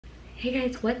Hey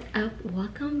guys, what's up?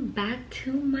 Welcome back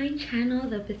to my channel,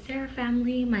 the Becerra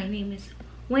Family. My name is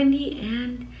Wendy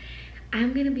and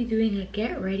I'm gonna be doing a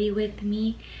get ready with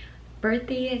me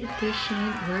birthday edition.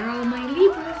 Where are all my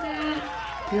Libras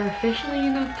at? We're officially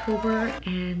in October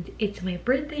and it's my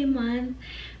birthday month.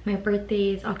 My birthday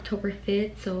is October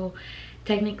 5th, so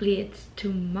technically it's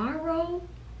tomorrow,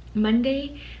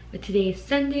 Monday, but today is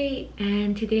Sunday,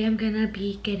 and today I'm gonna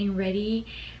be getting ready.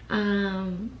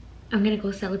 I'm gonna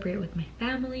go celebrate with my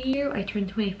family. I turned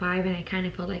 25 and I kind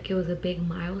of felt like it was a big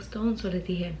milestone, so les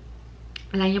dije,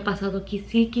 el año pasado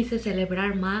sí quise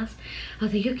celebrar más. O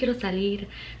sea, yo quiero salir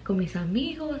con mis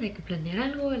amigos, hay que planear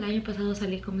algo. El año pasado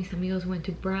salí con mis amigos, went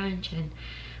to brunch and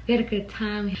we had a good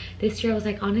time. This year I was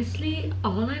like, honestly,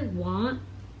 all I want,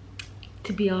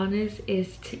 to be honest,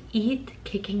 is to eat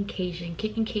kicking Cajun.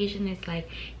 Kicking Cajun is like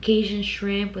Cajun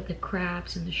shrimp with the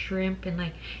crabs and the shrimp and,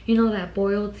 like, you know, that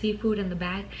boiled seafood in the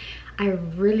bag. I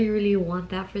really want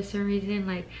that for some reason.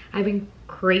 Like, I've been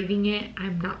craving it.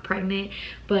 I'm not pregnant,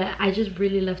 but I just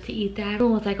really love to eat that.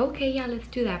 Everyone was like, okay, yeah, let's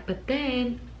do that. But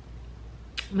then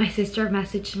my sister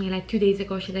messaged me like 2 days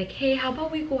ago. She's like, hey, how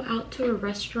about we go out to a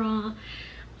restaurant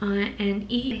and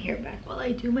eat? My hair back while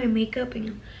I do my makeup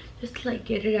and just like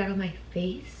get it out of my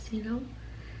face, you know.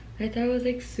 I thought it was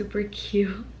like super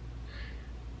cute.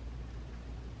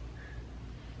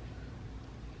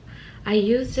 I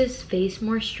use this face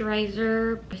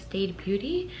moisturizer, State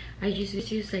Beauty. I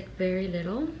just use like very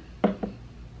little.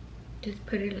 Just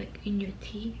put it like in your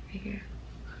tea right here.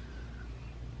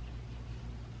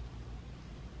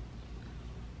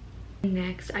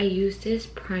 Next, I use this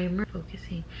primer.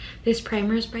 Focusing. This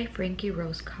primer is by Frankie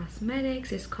Rose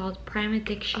Cosmetics. It's called Prime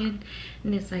Addiction,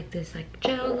 and it's like this like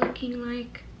gel looking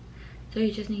like. So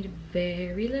you just need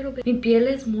very little bit. Mi piel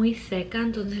es muy seca,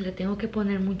 entonces le tengo que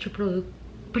poner mucho producto.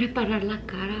 Preparar la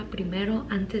cara primero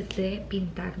antes de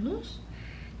pintarnos.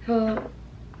 So,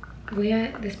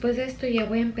 después de esto ya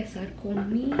voy a empezar con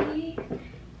mi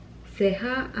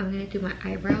ceja. I'm gonna do my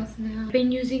eyebrows now. I've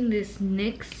been using this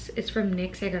NYX. It's from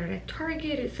NYX. I got it at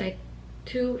Target. It's like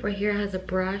two. Right here has a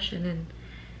brush, and then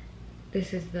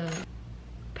this is the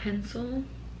pencil.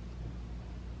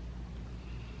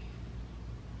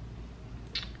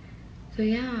 So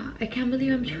yeah, I can't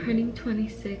believe I'm turning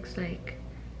 26. Like,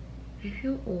 I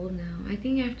feel old now. I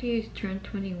think after you turn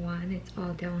 21, it's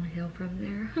all downhill from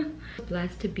there.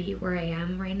 Blessed to be where I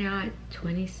am right now at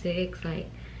 26. Like,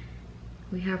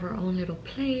 we have our own little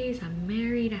place. I'm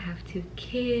married. I have 2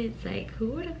 kids. Like, who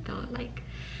would have thought, like,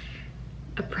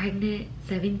 a pregnant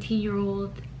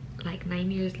 17-year-old, like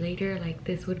 9 years later, like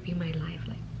this would be my life?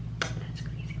 Like, that's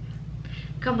crazy.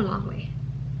 Come a long way,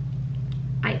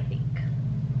 I think.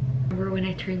 Remember when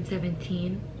I turned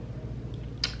 17,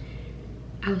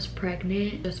 I was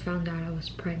pregnant. Just found out I was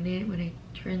pregnant when I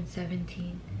turned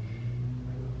 17.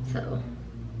 So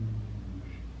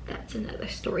that's another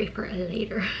story for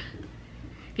later.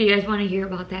 If you guys want to hear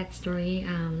about that story,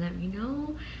 let me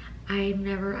know. I've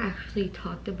never actually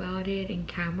talked about it in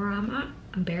camera. I'm not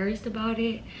embarrassed about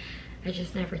it. I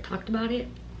just never talked about it.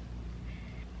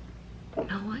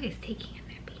 Noah is taking a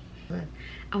nappy.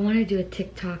 I want to do a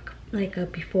TikTok like a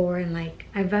before and like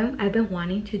I've been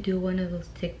wanting to do one of those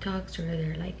TikToks where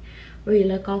they're like where you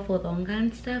look all fodonga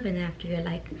and stuff, and after you're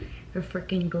like your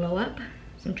freaking glow up.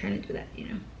 So I'm trying to do that, you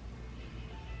know.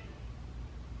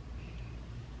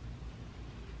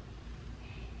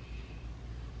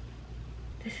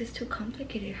 This is too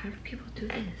complicated. How do people do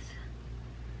this?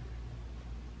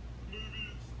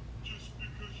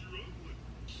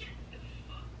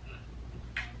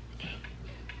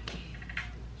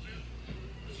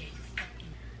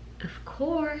 Of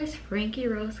course, Frankie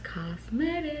Rose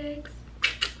Cosmetics.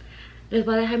 Les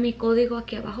voy a dejar mi código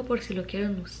aquí abajo por si lo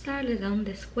quieren usar. Les da un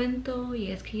descuento. You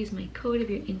guys can use my code if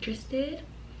you're interested.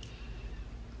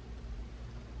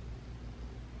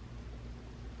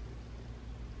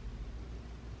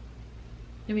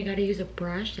 Then we gotta use a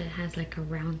brush that has like a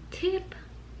round tip.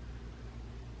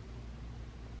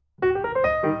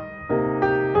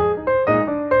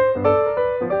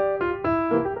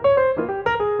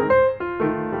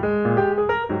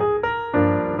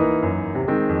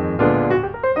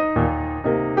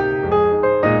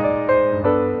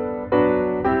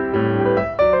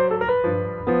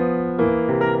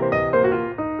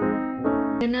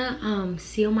 I'm gonna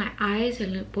seal my eyes.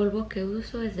 El polvo que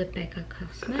uso es de Becca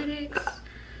Cosmetics.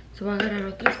 So voy a agarrar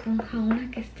otra esponja,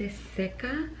 una que esté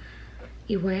seca,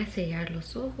 y voy a sellar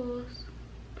los ojos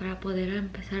para poder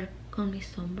empezar con mis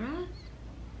sombras.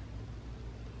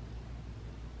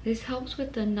 This helps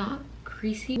with the not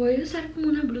creasy. Voy a usar como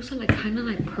una blusa like kind of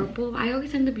like purple. I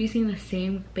always end up using the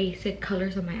same basic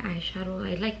colors of my eyeshadow.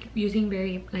 I like using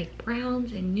very like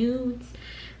browns and nudes.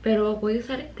 Pero voy a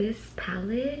usar this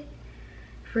palette.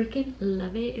 Freaking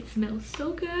love it. It smells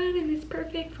so good and it's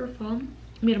perfect for fall.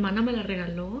 Mi hermana me la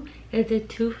regaló. It's a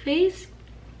Too Faced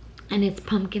and it's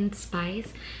pumpkin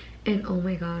spice. And oh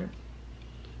my god,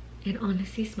 it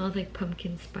honestly smells like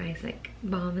pumpkin spice, like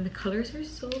bomb. And the colors are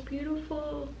so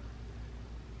beautiful.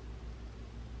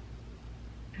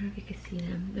 I don't know if you can see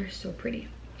them. They're so pretty.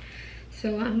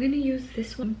 So I'm gonna use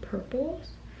this one,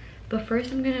 purples. But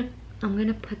first I'm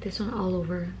gonna put this one all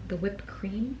over the whipped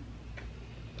cream.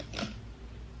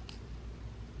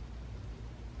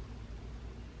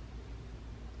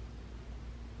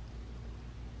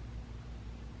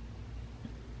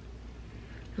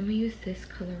 I'm gonna use this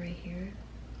color right here.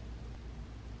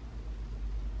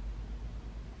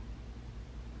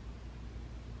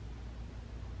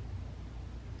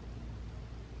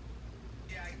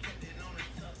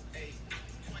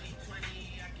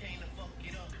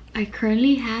 I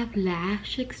currently have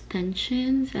lash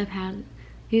extensions.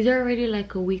 These are already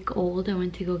like a week old. I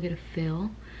went to go get a fill.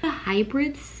 The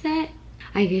hybrid set,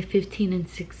 I get 15 and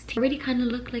 16. Already kind of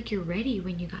look like you're ready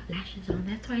when you got lashes on.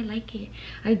 That's why I like it.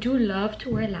 I do love to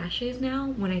wear lashes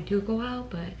now when I do go out,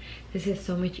 but this is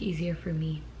so much easier for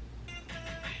me.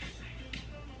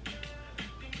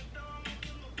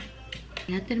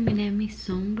 Ya terminé mi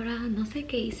sombra. No sé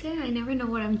qué hice. I never know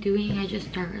what I'm doing. I just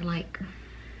start like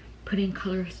putting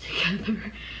colors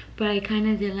together. But I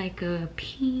kind of did like a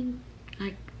pink,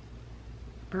 like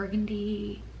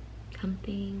burgundy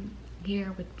something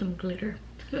here with some glitter.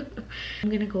 I'm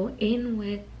gonna go in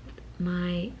with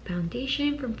my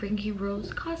foundation from Frankie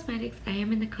Rose Cosmetics. I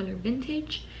am in the color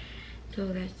Vintage, so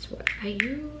that's what I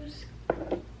use.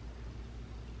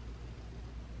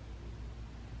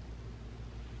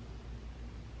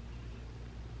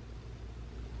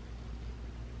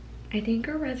 I think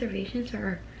our reservations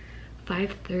are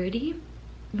 5:30.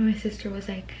 My sister was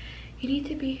like, you need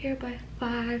to be here by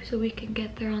 5 so we can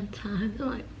get there on time. I'm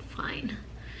like, fine.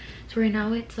 So right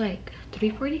now it's like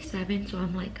 3:47, so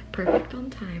I'm like perfect on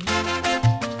time.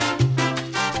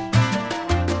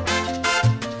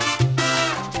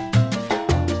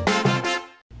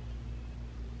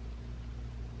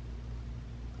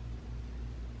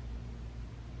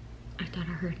 I thought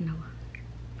I heard Noah,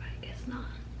 but I guess not.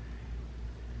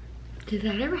 Did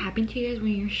that ever happen to you guys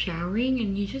when you're showering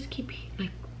and you just keep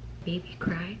like baby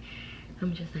cry?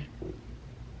 I'm just like,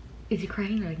 is he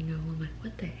crying? Like, no. I'm like,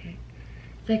 what the heck?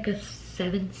 It's like a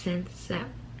 7th sense that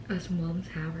us moms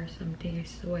have or something, I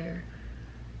swear.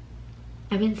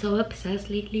 I've been so obsessed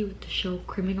lately with the show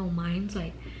Criminal Minds.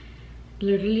 Like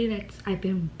literally I've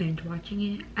been binge watching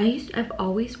it. I've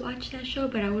always watched that show,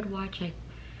 but I would watch like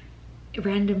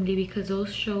randomly because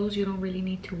those shows you don't really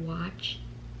need to watch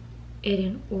it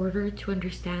in order to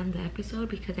understand the episode,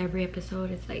 because every episode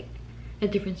is like a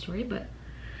different story. But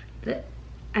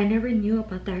I never knew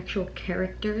about the actual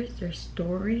characters, their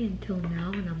story until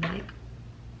now, and I'm like,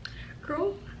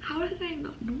 girl, how did I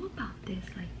not know about this?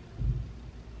 Like,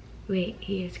 wait,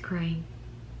 he is crying.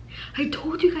 I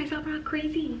told you guys I'm not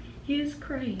crazy. He is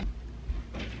crying.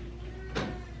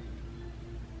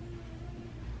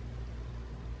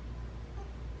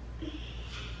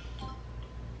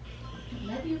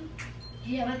 Love you. Do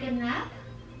you have a good nap?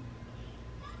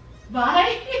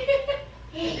 Bye.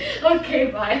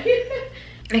 Okay, bye.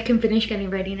 I can finish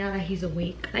getting ready now that he's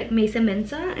awake. Like Mesa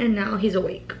Mensa, and now he's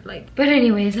awake. Like, but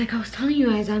anyways, like I was telling you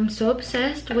guys, I'm so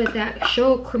obsessed with that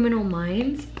show Criminal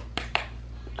Minds.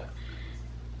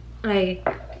 Like,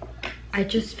 I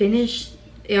just finished.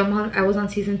 I was on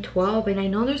season 12, and I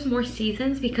know there's more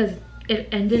seasons because it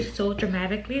ended so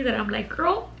dramatically that I'm like,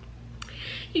 girl,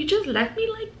 you just left me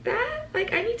like that?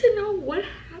 Like, I need to know what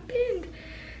happened.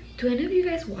 Do any of you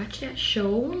guys watch that show?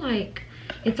 Like,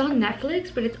 it's on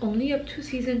Netflix, but it's only up to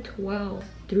season 12.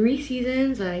 3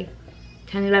 seasons, like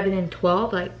 10, 11, and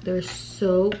 12. Like, they're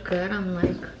so good. I'm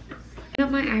like, I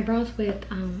got my eyebrows with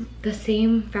the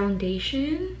same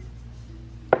foundation.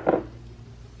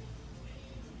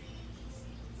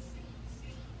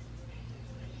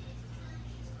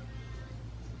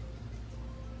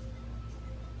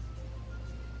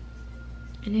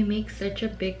 And it makes such a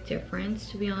big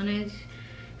difference, to be honest.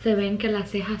 Se ven que la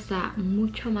ceja está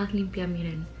mucho más limpia,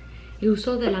 miren. Y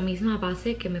uso de la misma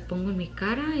base que me pongo en mi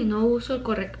cara. Y no uso el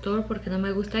corrector porque no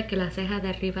me gusta que la ceja de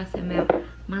arriba se vea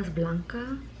más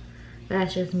blanca.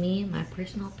 That's just me, my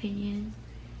personal opinion.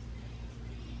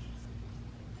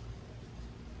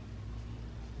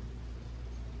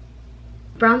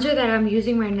 Bronzer that I'm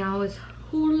using right now is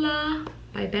Hoola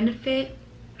by Benefit.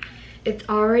 It's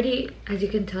already, as you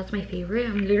can tell, it's my favorite.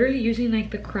 I'm literally using like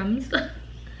the crumbs.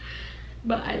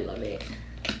 But I love it.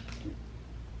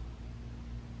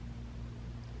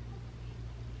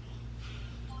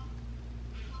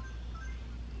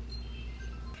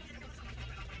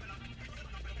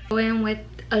 Go in with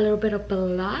a little bit of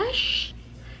blush.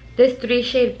 This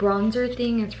 3-shade bronzer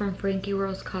thing is from Frankie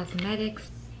Rose Cosmetics.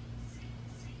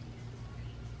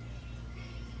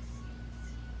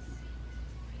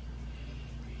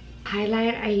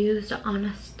 Highlight, I used the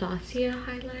Anastasia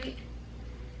highlight.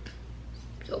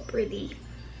 So pretty.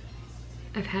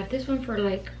 I've had this one for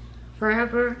like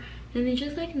forever and it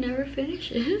just like never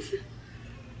finishes.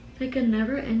 Like a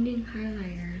never-ending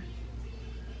highlighter.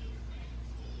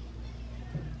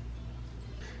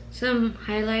 Some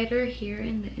highlighter here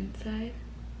in the inside.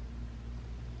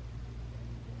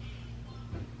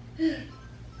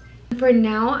 For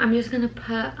now, I'm just gonna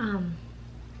put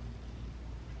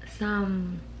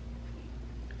some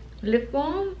lip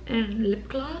balm and lip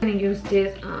gloss. I'm gonna use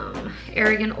this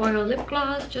Arrogant Oil lip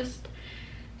gloss just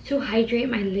to hydrate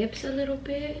my lips a little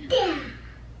bit.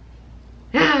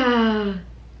 Ah.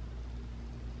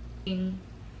 He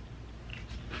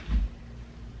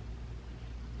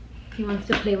wants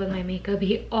to play with my makeup.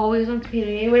 He always wants to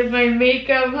play with my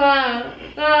makeup, huh?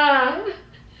 Ah.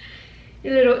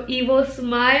 Your little evil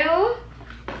smile.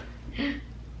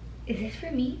 Is this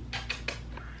for me?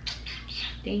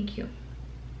 Thank you.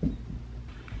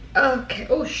 Okay.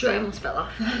 Oh shoot, I almost fell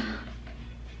off.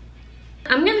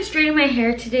 I'm gonna straighten my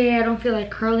hair today. I don't feel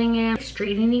like curling it.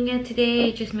 Straightening it today,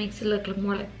 it just makes it look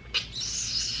more like...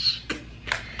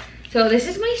 So this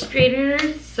is my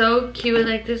straightener. So cute,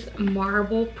 like this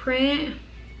marble print.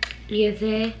 Y es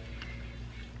de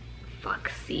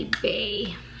Foxy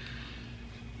Bay.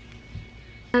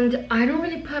 And I don't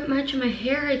really put much in my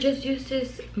hair. I just use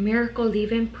this Miracle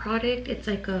Leave-In product. It's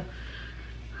like a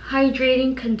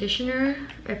hydrating conditioner.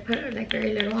 I put like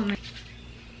very little on my...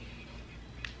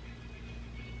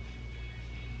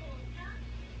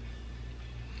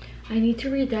 I need to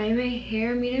re-dye my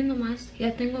hair. Miren nomás,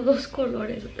 ya tengo dos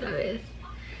colores otra vez.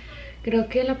 Creo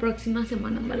que la próxima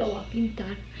semana me lo voy a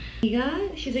pintar. Amiga,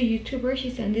 she's a YouTuber. She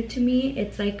sent it to me.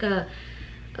 It's like a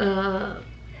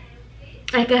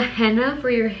henna for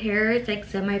your hair. It's like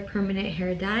semi-permanent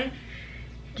hair dye.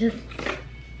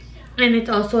 And it's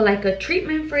also like a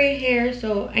treatment for your hair.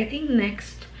 So I think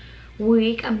next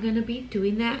week I'm gonna be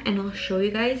doing that, and I'll show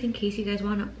you guys in case you guys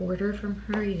want to order from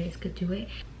her. You guys could do it.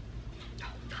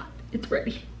 It's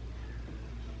ready.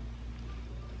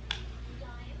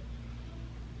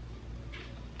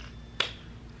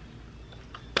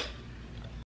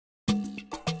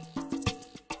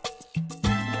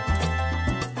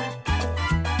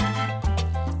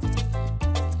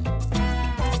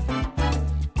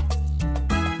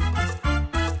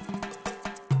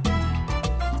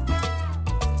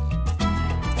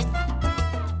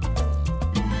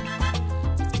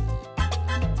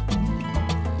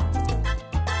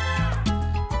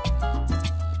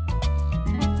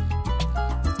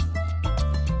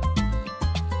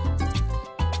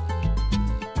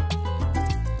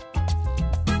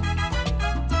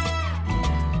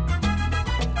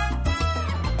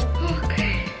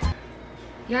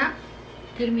 Yeah,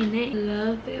 terminé.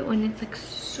 Love it when it's like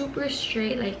super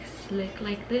straight, like slick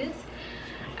like this.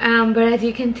 But as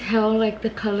you can tell, like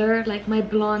the color, like my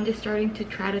blonde is starting to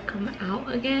try to come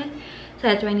out again. So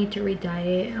that's why I need to re-dye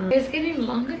it. It's getting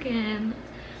long again.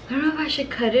 I don't know if I should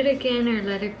cut it again or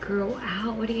let it grow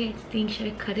out. What do you guys think? Should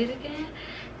I cut it again?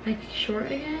 Like short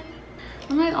again?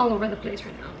 I'm like all over the place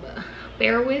right now, but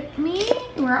bear with me.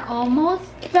 We're almost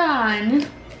done.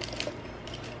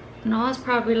 Noah's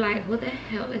probably like, who the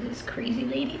hell is this crazy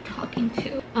lady talking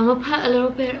to? I'm gonna put a little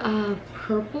bit of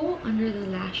purple under the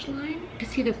lash line. You can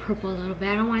see the purple a little bit.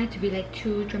 I don't want it to be like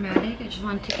too dramatic. I just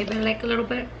want to give it like a little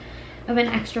bit of an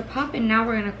extra pop. And now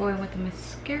we're gonna go in with the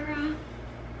mascara.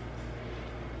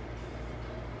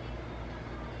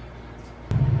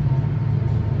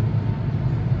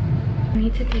 I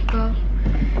need to take off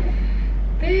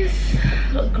this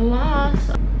gloss.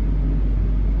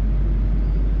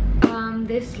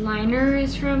 This liner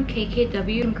is from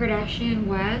KKW and Kardashian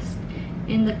West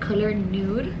in the color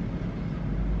Nude.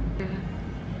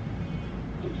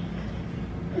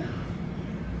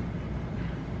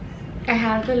 I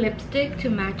have the lipstick to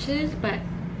match this, but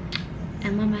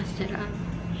Emma messed it up.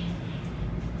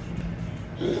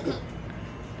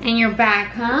 And you're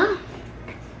back, huh?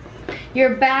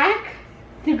 You're back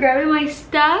to grabbing my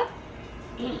stuff?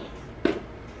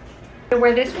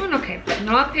 Wear this one? Okay,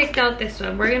 Noah picked out this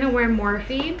one. We're gonna wear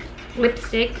Morphe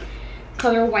lipstick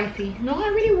color Wifey. No, I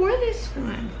already wore this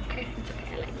one. Okay, it's okay,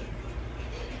 I like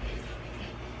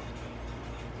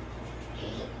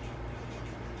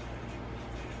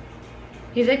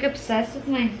He's like obsessed with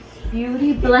my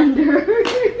beauty blender.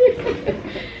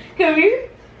 Come here.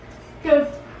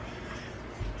 Go.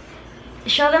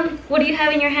 Show them. What do you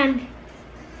have in your hand?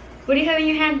 What do you have in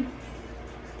your hand?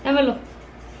 Dámelo.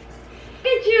 Look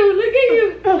at you. Look at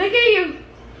you. Look at you.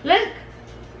 Look.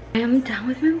 I am done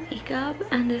with my makeup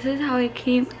and this is how it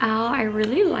came out. I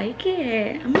really like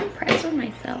it. I'm impressed with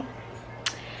myself.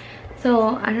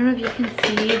 So I don't know if you can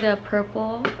see the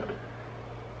purple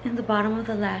in the bottom of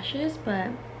the lashes, but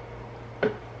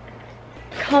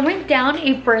comment down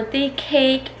a birthday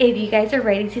cake if you guys are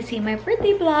ready to see my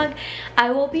birthday vlog.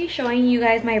 I will be showing you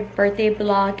guys my birthday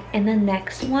vlog in the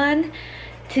next one.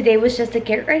 Today was just a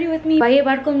get ready with me. Va a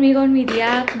llevar conmigo en mi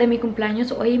día de mi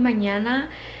cumpleaños hoy y mañana.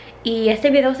 Y este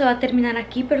video se va a terminar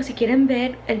aquí, pero si quieren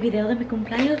ver el video de mi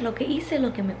cumpleaños, lo que hice,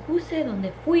 lo que me puse,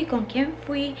 dónde fui, con quién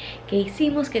fui, qué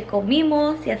hicimos, qué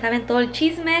comimos, ya saben todo el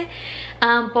chisme,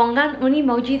 pongan un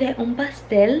emoji de un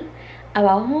pastel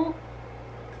abajo.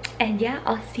 And yeah,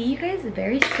 I'll see you guys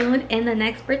very soon in the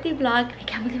next birthday vlog. I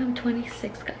can't believe I'm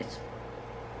 26, guys.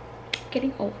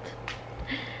 Getting old.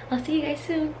 I'll see you guys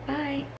soon. Bye.